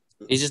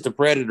 He's just a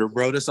predator,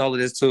 bro. That's all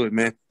it is to it,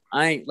 man.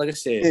 I ain't like I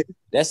said.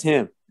 That's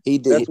him. He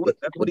did. That's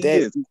what he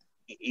is.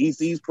 He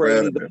sees prey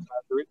and he goes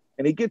after it,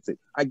 and he gets it.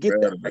 I get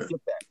that. I get that. You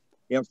know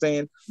what I'm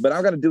saying? But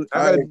I gotta do.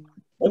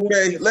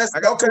 Okay,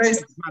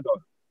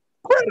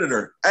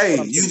 Predator.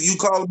 Hey, you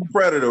call him a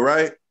predator,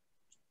 right?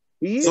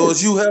 He is. So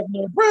is you having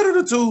a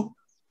predator too?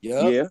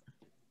 Yeah.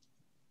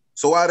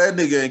 So why that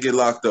nigga ain't get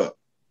locked up?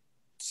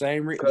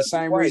 The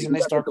same reason they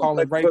start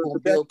calling rape on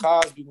Bill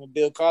Cosby when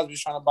Bill Cosby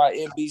was trying to buy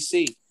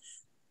NBC.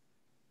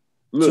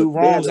 Look, Two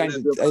wrongs ain't.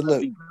 Hey,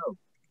 look.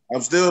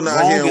 I'm still not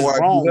Wrong hearing is why.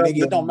 wrong,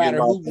 nigga. It don't matter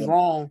who's up.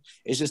 wrong.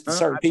 It's just that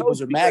certain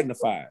people's are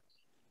magnified.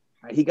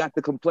 He got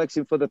the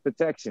complexion for the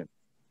protection,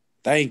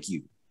 Thank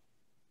you.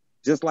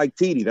 just like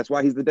TD. That's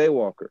why he's the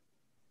daywalker.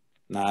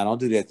 Nah, don't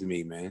do that to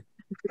me, man.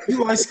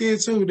 You light skinned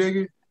too,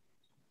 nigga.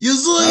 You And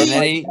that see?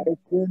 ain't,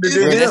 bro,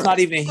 that's not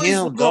even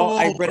him,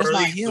 dog. Hey, bro, that's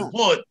not him.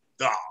 What,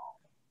 dog?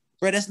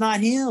 Bro, that's not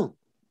him.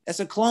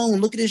 That's a clone.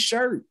 Look at his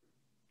shirt.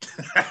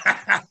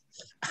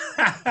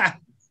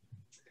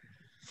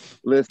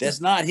 Listen, That's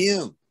not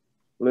him.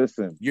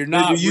 listen. You're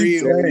not Nigga, you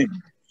real. changed.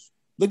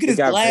 Look at his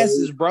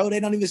glasses, bro.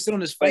 They don't even sit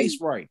on his face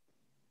right.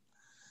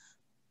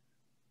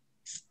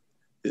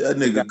 That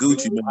nigga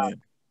Gucci,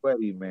 man.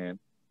 Sweaty, man.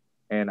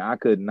 And I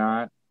could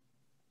not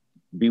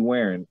be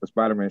wearing a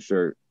Spider-Man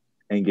shirt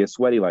and get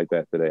sweaty like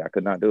that today. I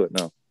could not do it.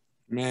 No.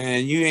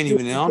 Man, you ain't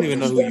even. I don't even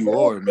know who you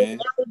are, man.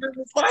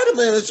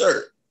 Spider-Man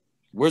shirt.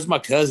 Where's my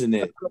cousin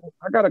at?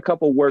 I got a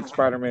couple work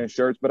Spider-Man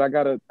shirts, but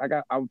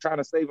I'm trying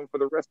to save them for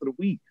the rest of the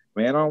week,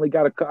 man. I only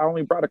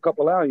brought a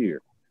couple out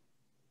here.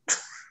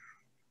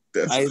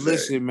 That's Hey,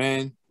 listen,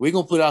 man. We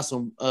gonna put out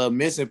some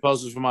missing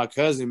posters for my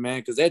cousin, man,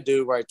 because that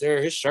dude right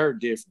there, his shirt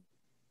different.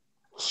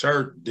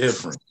 Shirt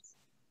different.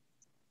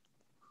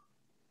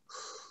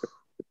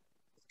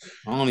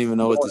 I don't even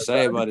know what to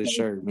say about his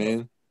shirt,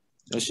 man.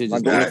 That shit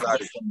just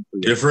different.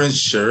 Different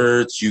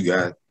shirts. You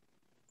got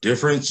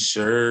different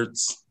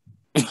shirts.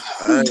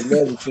 I ain't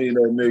never seen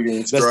that nigga in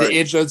That's stripes. the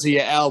intro to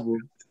your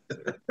album.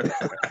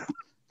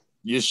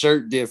 Your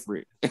shirt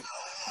different.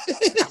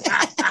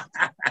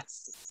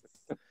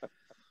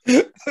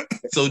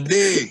 So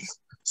Diggs.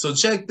 So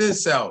check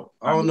this out.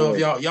 I don't know if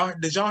y'all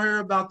did y'all hear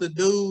about the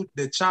dude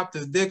that chopped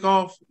his dick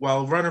off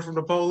while running from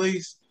the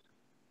police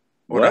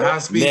or the high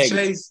speed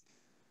chase?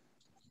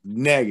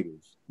 Negative.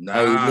 Nah.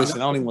 Hey,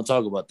 listen, I don't even want to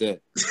talk about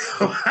that.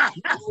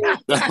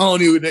 I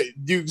don't even.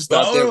 You can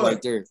stop that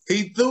right there.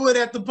 He threw it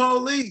at the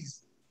police.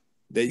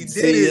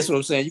 That's what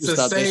I'm saying. You can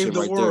stop that shit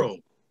right world. there.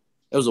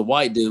 It was a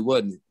white dude,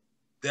 wasn't it?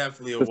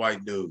 Definitely a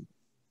white dude.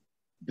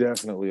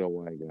 Definitely a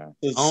white guy.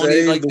 You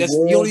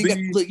don't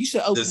even got, look, you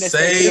should open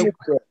that.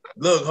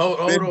 Look, hold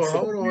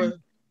on.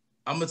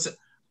 I'm gonna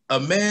a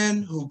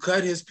man who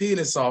cut his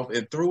penis off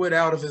and threw it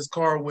out of his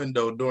car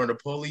window during a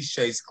police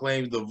chase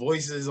claims the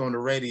voices on the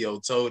radio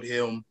told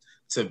him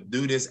to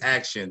do this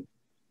action.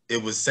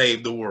 It would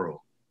save the world.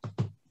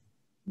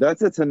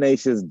 That's a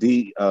Tenacious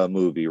D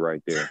movie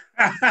right there.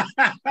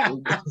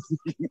 All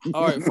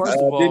right, first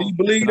of all, did he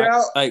bleed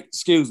out? Like,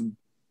 excuse me.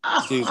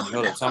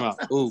 Hold up, time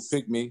out. Ooh,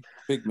 pick me.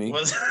 Pick me.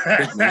 What's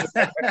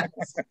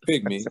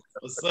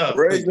up?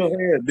 Raise your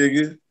hand,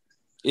 nigga.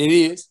 It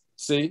is.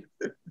 See?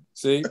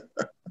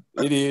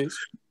 It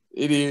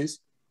is.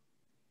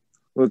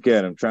 Look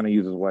at him trying to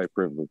use his white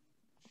privilege.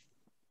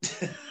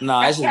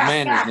 Nah, it's just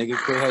manners, nigga.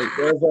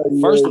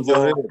 Hey, first of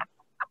all,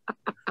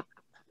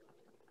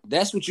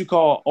 that's what you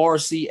call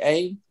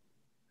RCA.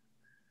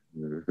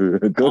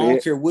 I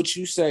don't care what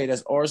you say.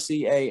 That's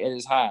RCA at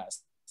its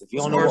highest. If you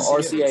don't know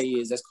what RCA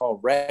is, that's called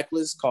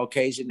reckless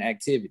Caucasian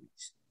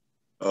activities.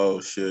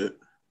 Oh shit.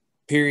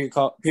 Period.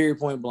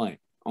 Point blank.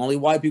 Only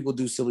white people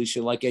do silly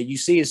shit like that. You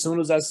see, as soon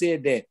as I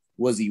said that,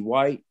 was he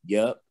white?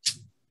 Yup.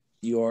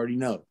 You already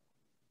know.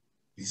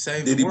 He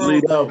saved Did the he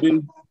world, bleed out,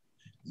 dude?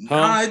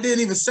 Nah, it didn't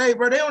even say,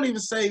 bro. They don't even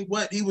say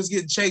what he was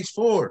getting chased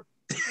for.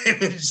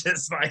 It was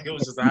just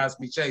a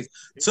high-speed chase.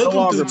 Took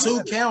him through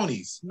two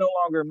counties. It no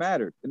longer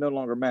mattered.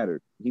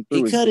 He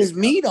cut his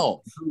meat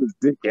off. He threw his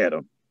dick at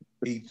him.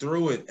 He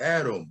threw it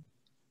at him.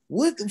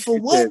 What for?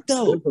 What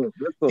though?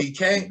 He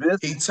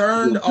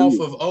turned off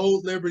of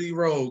Old Liberty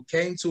Road,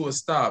 came to a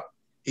stop.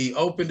 He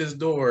opened his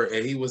door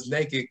and he was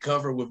naked,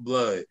 covered with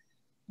blood.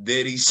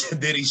 Then he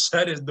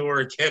shut his door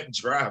and kept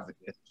driving.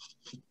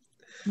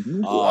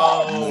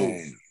 Oh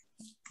man.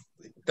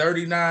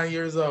 39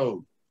 years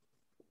old.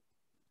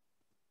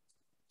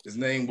 His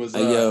name was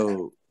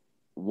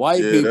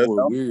white people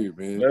are weird,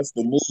 man. That's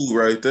the move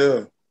right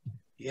there.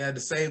 He had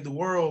to save the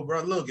world,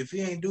 bro. Look, if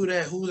he ain't do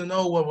that, who to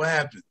know what would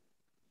happen?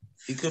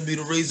 He could be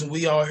the reason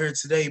we all here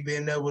today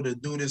being able to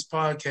do this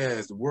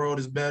podcast. The world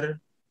is better.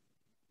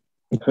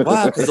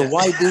 Why? Because a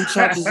white dude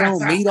chopped his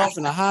own meat off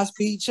in a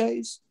high-speed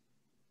chase?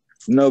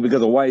 No,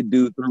 because a white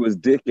dude threw his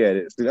dick at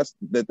it. See,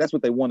 that's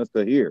what they want us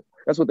to hear.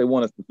 That's what they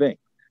want us to think.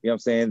 You know what I'm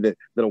saying? That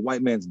a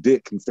white man's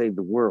dick can save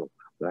the world.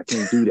 But I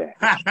can't do that.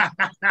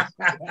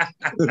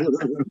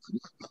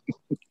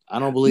 I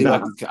don't believe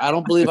I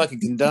don't believe I can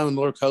condone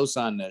nor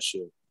co-sign that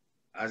shit.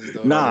 I just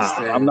don't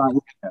understand. I'm not.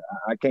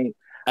 I can't.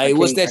 Hey,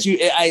 what's that?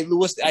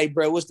 Hey,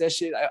 bro, what's that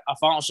shit? If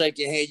I don't shake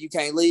your hand, you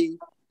can't leave.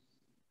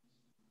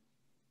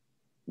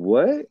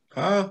 What?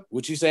 Huh?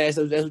 What you said?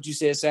 That's what you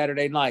said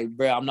Saturday night,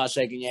 bro. I'm not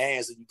shaking your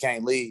hand, so you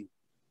can't leave.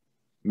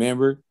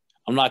 Remember?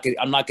 I'm not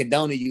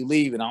condoning you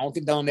leaving. I don't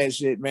condone that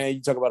shit, man.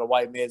 You talk about a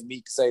white man's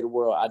meat to save the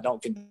world. I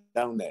don't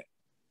condone that.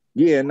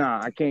 Yeah,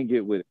 I can't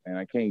get with it, man.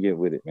 I can't get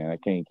with it, man. I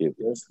can't get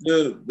with it.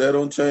 Still, that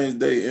don't change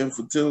their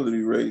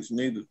infertility rates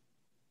neither.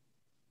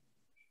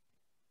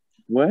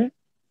 What?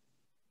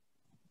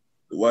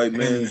 The white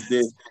man's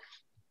dick.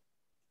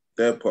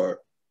 That part.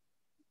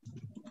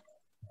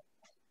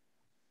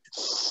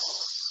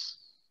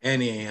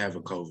 And he ain't have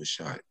a COVID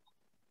shot.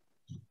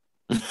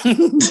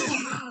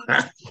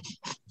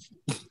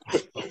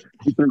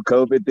 You threw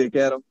COVID dick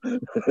at him?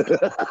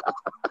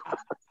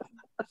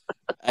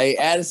 Hey,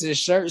 Addison's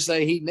shirt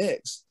say he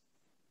next.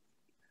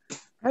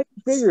 How you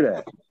figure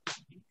that?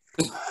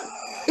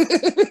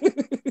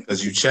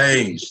 Because you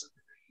changed.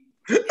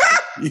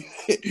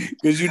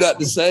 Because you're not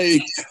the same.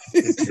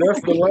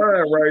 That's the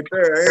line right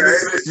there.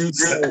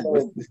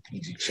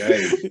 You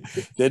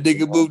changed. That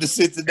nigga moved to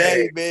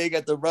Cincinnati, man.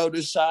 Got the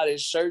rona shot.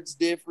 His shirt's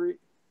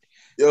different.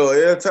 Yo,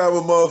 every time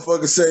a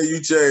motherfucker say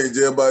you change,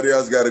 everybody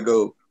else got to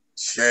go,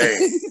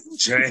 change.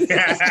 Change.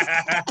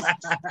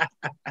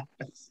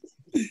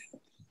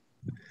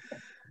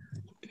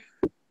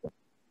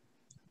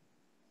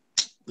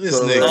 This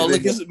nigga. Oh,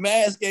 look, his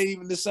mask ain't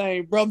even the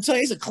same, bro. I'm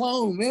telling you, he's a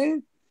clone,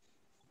 man.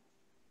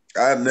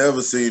 I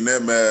never seen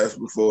that mask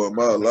before in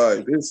my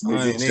life. This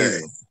nigga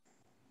changed.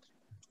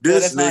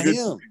 That's not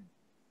him.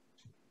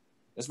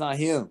 That's not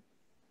him.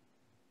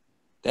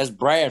 That's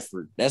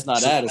Bradford. That's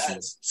not Addison.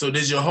 So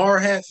did your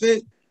hard hat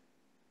fit?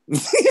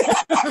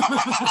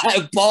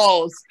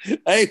 Pause.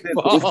 Hey,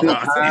 pause.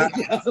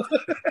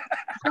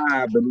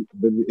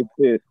 but it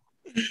fit.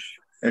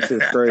 That's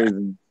just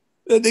crazy.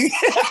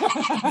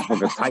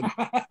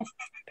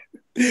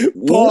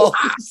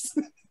 Pause.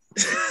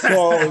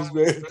 Pause,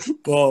 man.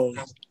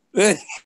 Pause.